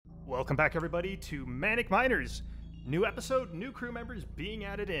Welcome back, everybody, to Manic Miners. New episode, new crew members being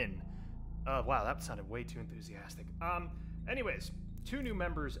added in. Wow, that sounded way too enthusiastic. Anyways, two new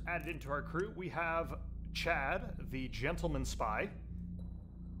members added into our crew. We have Chad, the gentleman spy.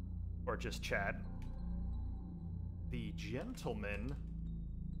 Or just Chad. The gentleman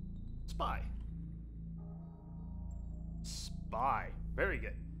spy. Spy. Very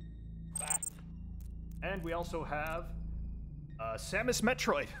good. And we also have Samus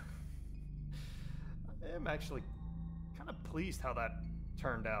Metroid. I'm actually kind of pleased how that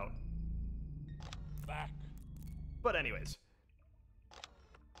turned out. But anyways,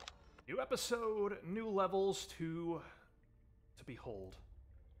 new episode, new levels to behold.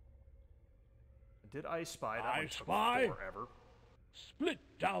 Did I spy? That one took forever. Split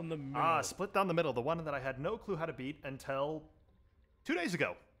down the middle. Ah, split down the middle. The one that I had no clue how to beat until 2 days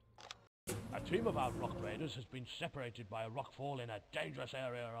ago. A team of our rock raiders has been separated by a rockfall in a dangerous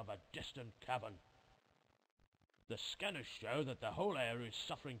area of a distant cavern. The scanners show that the whole area is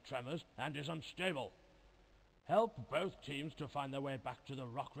suffering tremors and is unstable. Help both teams to find their way back to the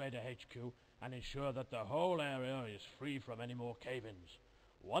Rock Raider HQ and ensure that the whole area is free from any more cave-ins.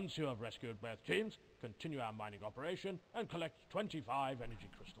 Once you have rescued both teams, continue our mining operation and collect 25 energy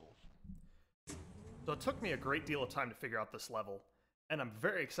crystals. So it took me a great deal of time to figure out this level, and I'm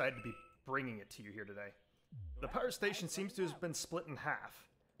very excited to be bringing it to you here today. The power station seems to have been split in half.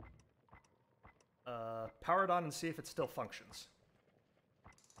 Power it on and see if it still functions.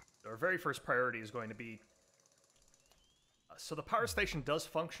 Our very first priority is going to be... so the power station does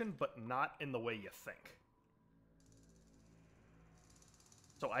function, but not in the way you think.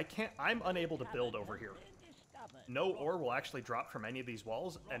 So I'm unable to build over here. No ore will actually drop from any of these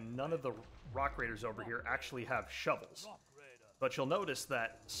walls, and none of the rock raiders over here actually have shovels. But you'll notice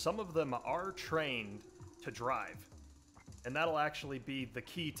that some of them are trained to drive. And that'll actually be the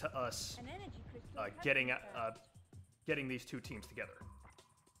key to us getting these two teams together.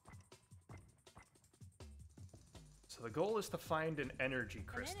 So the goal is to find an energy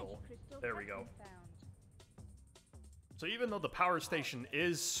crystal. There we go. So even though the power station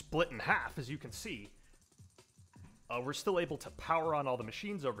is split in half, as you can see, we're still able to power on all the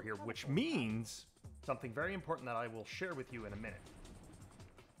machines over here, which means something very important that I will share with you in a minute.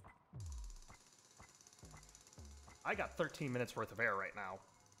 I got 13 minutes worth of air right now.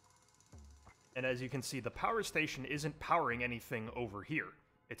 And as you can see, the power station isn't powering anything over here.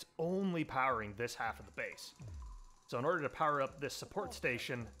 It's only powering this half of the base. So in order to power up this support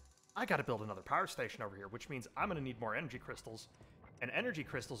station, I gotta build another power station over here, which means I'm gonna need more energy crystals. And energy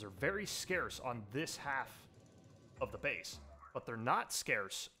crystals are very scarce on this half of the base, but they're not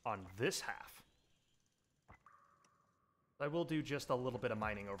scarce on this half. I will do just a little bit of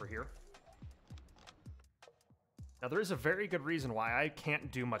mining over here. Now, there is a very good reason why I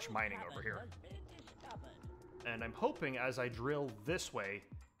can't do much mining over here. And I'm hoping as I drill this way,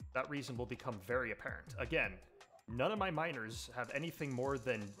 that reason will become very apparent. Again, none of my miners have anything more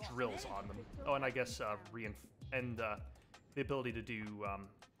than drills on them. Oh, and I guess the ability to do...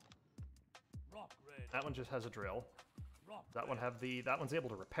 that one just has a drill. That one's able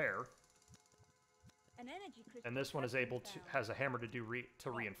to repair. And this one is able to has a hammer to do to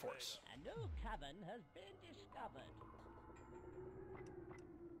reinforce. A new cavern has been discovered.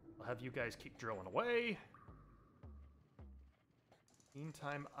 I'll have you guys keep drilling away.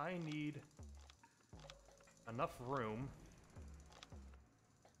 Meantime, I need enough room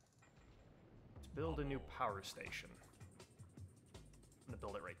to build a new power station. I'm gonna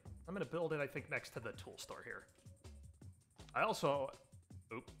build it I'm gonna build it, I think, next to the tool store here. I also...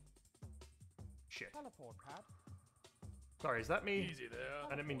 Oop. Shit. Teleport pad. Sorry, is that me? Easy there.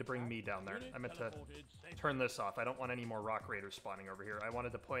 I didn't mean to bring me down there. I meant to turn this off. I don't want any more rock raiders spawning over here. I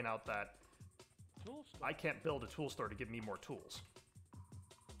wanted to point out that I can't build a tool store to give me more tools.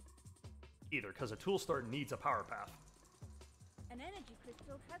 Either, because a tool store needs a power path. An energy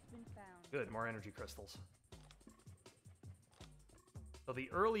crystal has been found. Good, more energy crystals. So the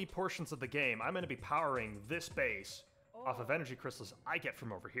early portions of the game, I'm going to be powering this base off of energy crystals I get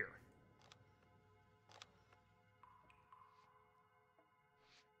from over here.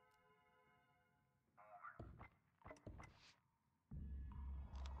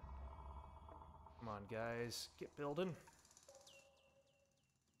 Come on, guys. Get building.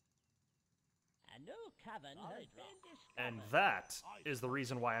 A new cavern has been discovered. And that is the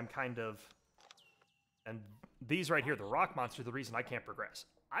reason why I'm kind of... And these right here, the rock monster, the reason I can't progress.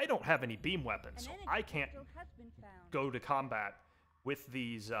 I don't have any beam weapons, so I can't go to combat with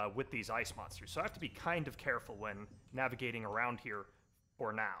these ice monsters. So I have to be kind of careful when navigating around here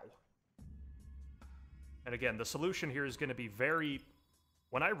for now. And again, the solution here is going to be very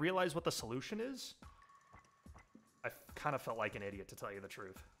When I realized what the solution is, I kind of felt like an idiot, to tell you the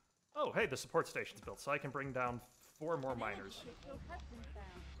truth. Oh, hey, the support station's built, so I can bring down 4 more miners.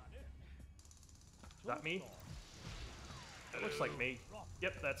 Is that me? That looks like me.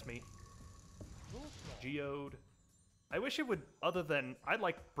 Yep, that's me. Geode. I wish it would, other than,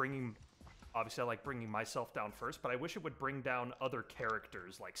 obviously I like bringing myself down first, but I wish it would bring down other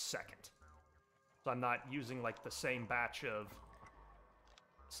characters, like, second. So I'm not using, like, the same batch of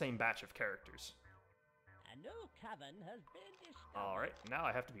characters. A new cavern has been discovered. Alright, now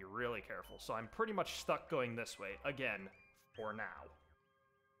I have to be really careful, so I'm pretty much stuck going this way, again, for now.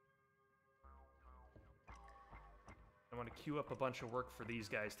 I want to queue up a bunch of work for these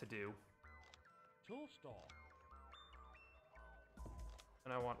guys to do. Tool store.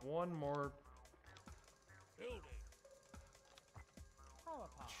 And I want one more, Building.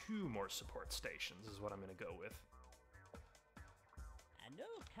 2 more support stations is what I'm going to go with. A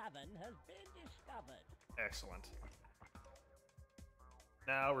new cavern has been discovered. Excellent.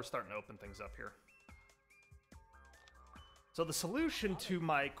 Now we're starting to open things up here. So the solution to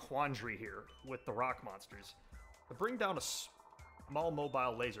my quandary here with the rock monsters, to bring down a small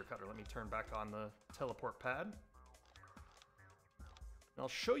mobile laser cutter. Let me turn back on the teleport pad. And I'll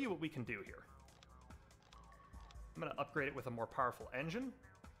show you what we can do here. I'm going to upgrade it with a more powerful engine.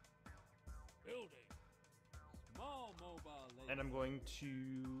 Building. Small mobile laser. And I'm going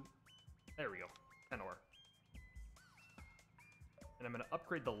to... There we go. 10 ore. And I'm going to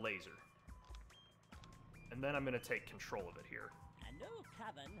upgrade the laser. And then I'm going to take control of it here. A new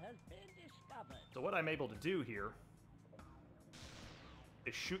cavern has been discovered. So what I'm able to do here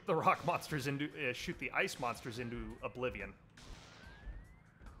is shoot the rock monsters into... shoot the ice monsters into oblivion.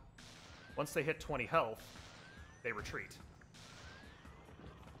 Once they hit 20 health, they retreat.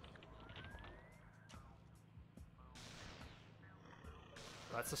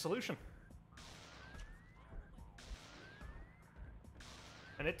 That's the solution.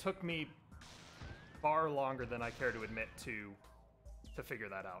 And it took me far longer than I care to admit to figure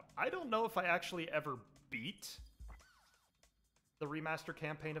that out. I don't know if I actually ever beat the Remastered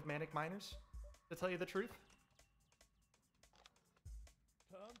Campaign of Manic Miners, to tell you the truth.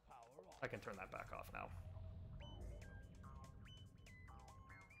 Turn power on. I can turn that back off now.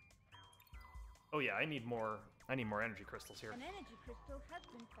 Oh yeah, I need more energy crystals here. An energy crystal has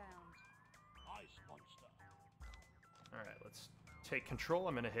been found. Ice monster. Alright, let's take control.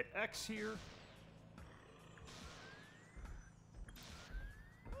 I'm gonna hit X here.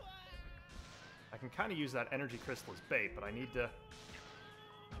 I can kind of use that energy crystal as bait, but I need to...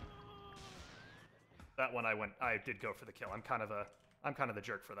 That one I did go for the kill. I'm kind of the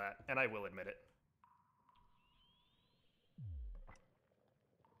jerk for that, and I will admit it.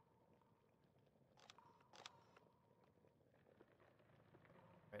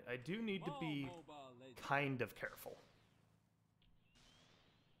 Right, I do need to be kind of careful.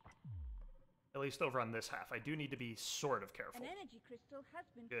 At least over on this half. I do need to be sort of careful. An energy crystal has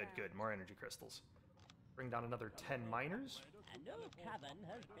been Good, found. good. More energy crystals. Bring down another 10 miners. A new cavern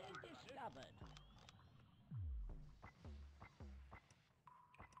has been discovered.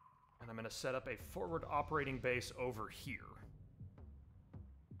 And I'm going to set up a forward operating base over here.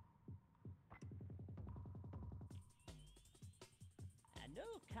 A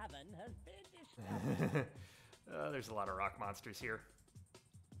new cavern has been discovered. There's a lot of rock monsters here.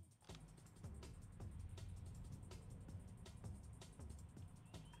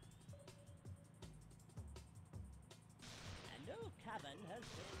 A new cavern has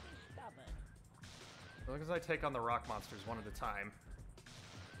been discovered. As long as I take on the rock monsters one at a time.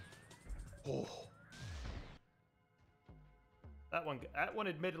 Oh. That one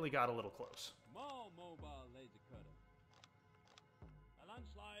admittedly got a little close. Small mobile laser cutter. A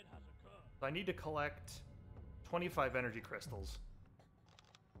landslide has occurred. So I need to collect 25 energy crystals.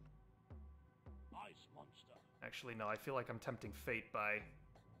 Ice monster. Actually, no, I feel like I'm tempting fate by...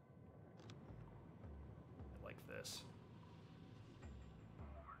 like this.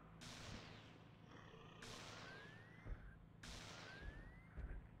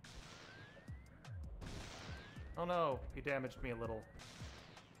 Oh no, he damaged me a little.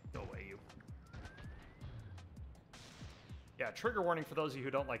 Go away, you. Yeah, trigger warning for those of you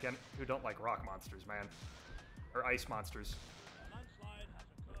who don't like rock monsters, man, or ice monsters. A landslide has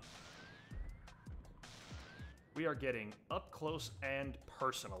occurred. We are getting up close and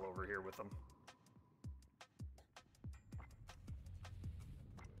personal over here with them.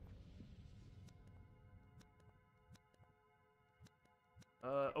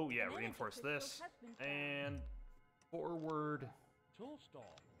 Oh yeah, reinforce this and forward Tool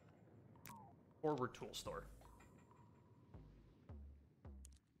store. forward tool store.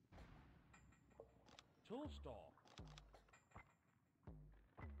 Tool store.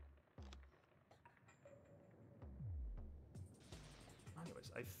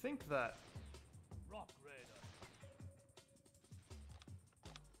 Anyways, I think that... Rock Raider.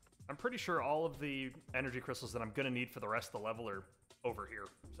 I'm pretty sure all of the energy crystals that I'm going to need for the rest of the level are over here.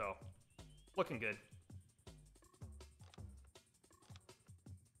 So, looking good.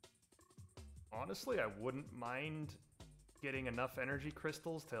 Honestly, I wouldn't mind getting enough energy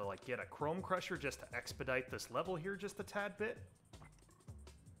crystals to like get a chrome crusher just to expedite this level here just a tad bit.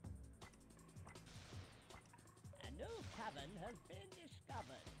 A new cavern has been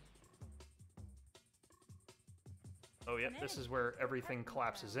discovered. Oh yep, this is where everything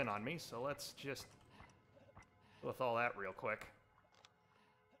collapses in on me, so let's just deal with all that real quick.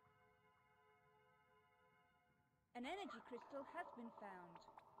 An energy crystal has been found.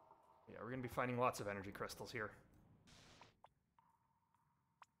 Yeah, we're going to be finding lots of energy crystals here.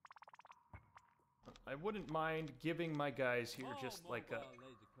 I wouldn't mind giving my guys here just like a...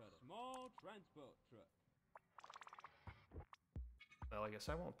 Small transport truck. Well, I guess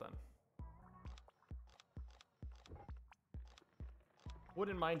I won't then.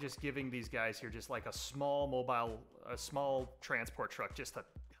 Wouldn't mind just giving these guys here just like a small small transport truck just to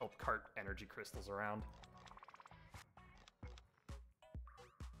help cart energy crystals around.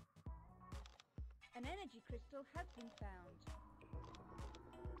 An energy crystal has been found.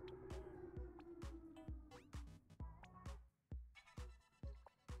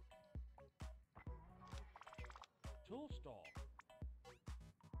 Tool store.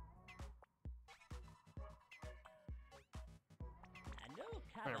 A new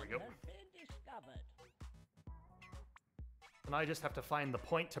There cavern we go. has been discovered. And I just have to find the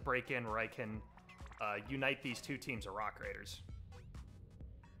point to break in where I can unite these two teams of Rock Raiders.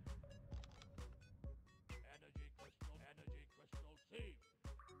 Energy crystal seed.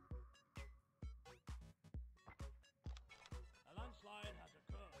 A landslide has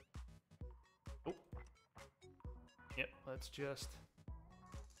occurred. Oh. Yep, let's just...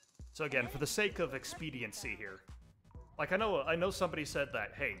 So again, for the sake of expediency here, like I know somebody said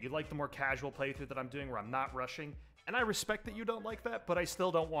that, hey, you like the more casual playthrough that I'm doing where I'm not rushing, and I respect that you don't like that, but I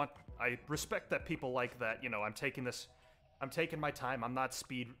still don't want... I respect that people like that, you know, I'm taking my time, I'm not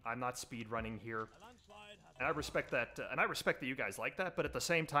speed running here. A landslide has And I respect that, you guys like that, but at the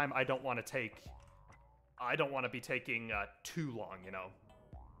same time, I don't want to be taking too long, you know.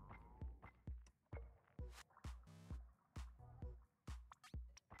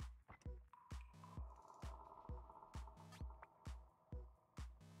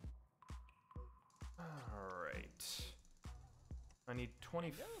 Alright. I need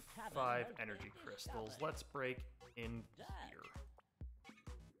 25 energy crystals. Let's break in here.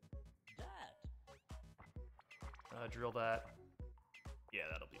 Dirt. Drill that. Yeah,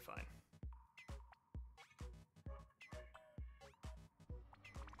 that'll be fine.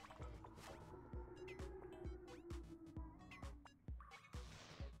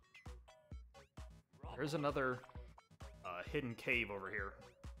 There's another hidden cave over here.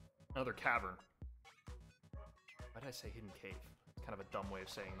 Another cavern. Why did I say hidden cave? It's kind of a dumb way of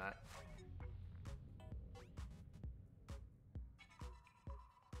saying that.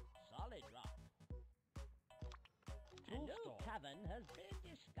 Solid rock. A Tool new store. cavern has been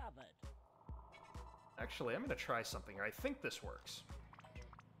discovered. Actually, I'm going to try something here. I think this works.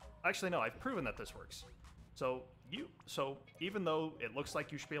 Actually, no, I've proven that this works. So even though it looks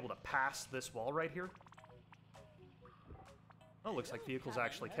like you should be able to pass this wall right here, oh, looks like vehicles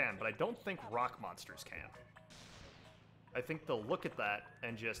actually can, but I don't think rock monsters can. I think they'll look at that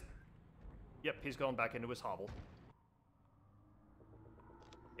and just, yep, he's going back into his hovel.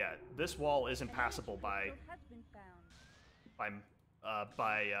 Yeah, this wall isn't An passable energy by crystal has been found.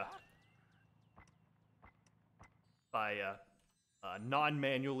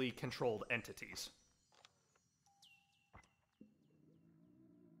 non-manually controlled entities.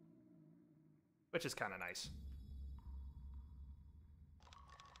 Which is kind of nice.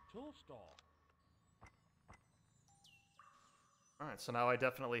 Tool store. Alright, so now I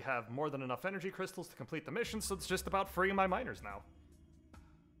definitely have more than enough energy crystals to complete the mission, so it's just about freeing my miners now.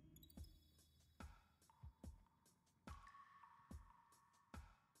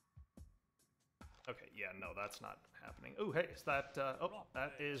 Okay, yeah, no, that's not happening. Ooh, hey, is that,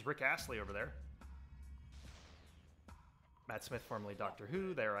 that is Rick Astley over there. Matt Smith, formerly Doctor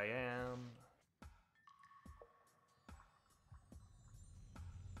Who, there I am.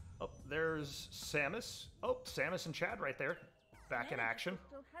 Oh, there's Samus. Oh, Samus and Chad right there. Back in An energy action.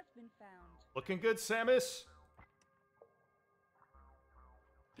 crystal has been found. Looking good, Samus.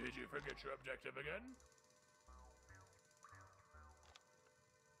 Did you forget your objective again?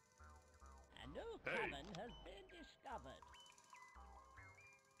 A new cavern has been discovered.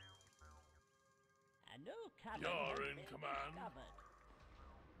 A new cavern has You're in been command. discovered.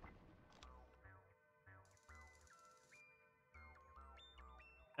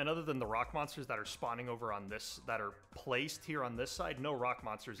 And other than the rock monsters that are spawning over on this, that are placed here on this side, no rock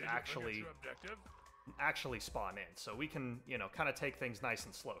monsters Did you actually forget your objective? spawn in. So we can, you know, kind of take things nice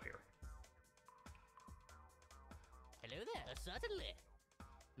and slow here. Hello there, certainly.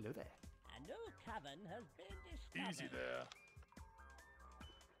 Hello there. A new cavern has been discovered. Easy there.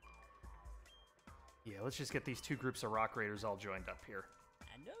 Yeah, let's just get these two groups of rock raiders all joined up here.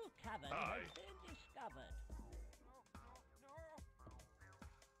 A new cavern Aye. has been discovered.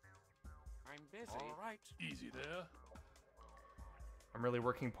 I'm busy. All right. Easy there. I'm really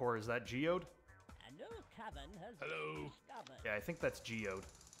working poor. Is that geode? A new cavern has Hello. been discovered. Yeah, I think that's geode.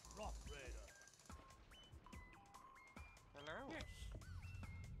 Rock Raider. Hello? Yes.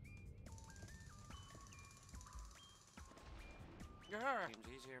 Yeah. Seems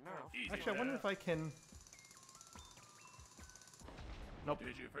easier now. Easy Actually, I wonder there. if I can... Nope.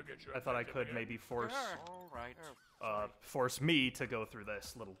 Did you forget your I thought I objective could again? maybe force All right. force me to go through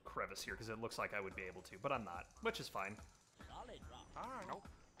this little crevice here, because it looks like I would be able to, but I'm not, which is fine. Solid rock. Nope.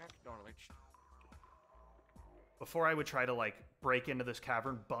 Acknowledged. Before I would try to, like, break into this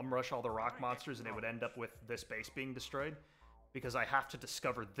cavern, bum rush all the rock monsters, and it would end up with this base being destroyed, because I have to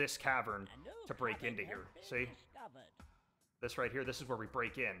discover this cavern A new to break cavern into has here. been See? discovered. This right here, this is where we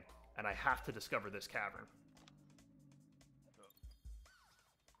break in, and I have to discover this cavern.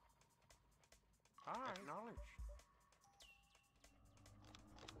 Acknowledged.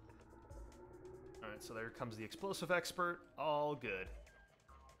 Alright, so there comes the explosive expert. All good.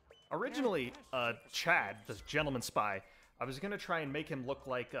 Originally, Chad, this gentleman spy, I was going to try and make him look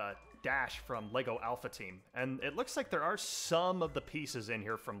like Dash from LEGO Alpha Team. And it looks like there are some of the pieces in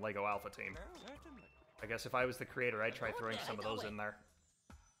here from LEGO Alpha Team. Certainly. I guess if I was the creator, I'd try throwing some of those in there.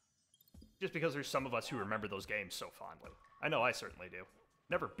 Just because there's some of us who remember those games so fondly. I know I certainly do.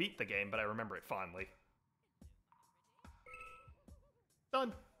 Never beat the game, but I remember it fondly.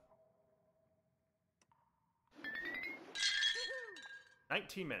 Done.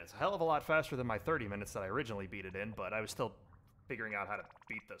 19 minutes. A hell of a lot faster than my 30 minutes that I originally beat it in, but I was still figuring out how to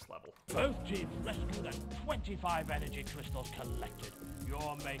beat this level. Both teams rescued and 25 energy crystals collected.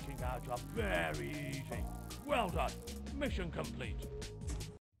 You're making our job very easy. Well done. Mission complete.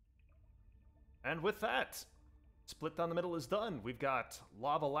 And with that, Split Down the Middle is done. We've got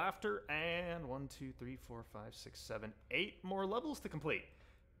Lava Laughter and 1, 2, 3, 4, 5, 6, 7, 8 more levels to complete.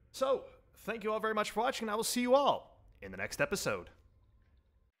 So, thank you all very much for watching, and I will see you all in the next episode.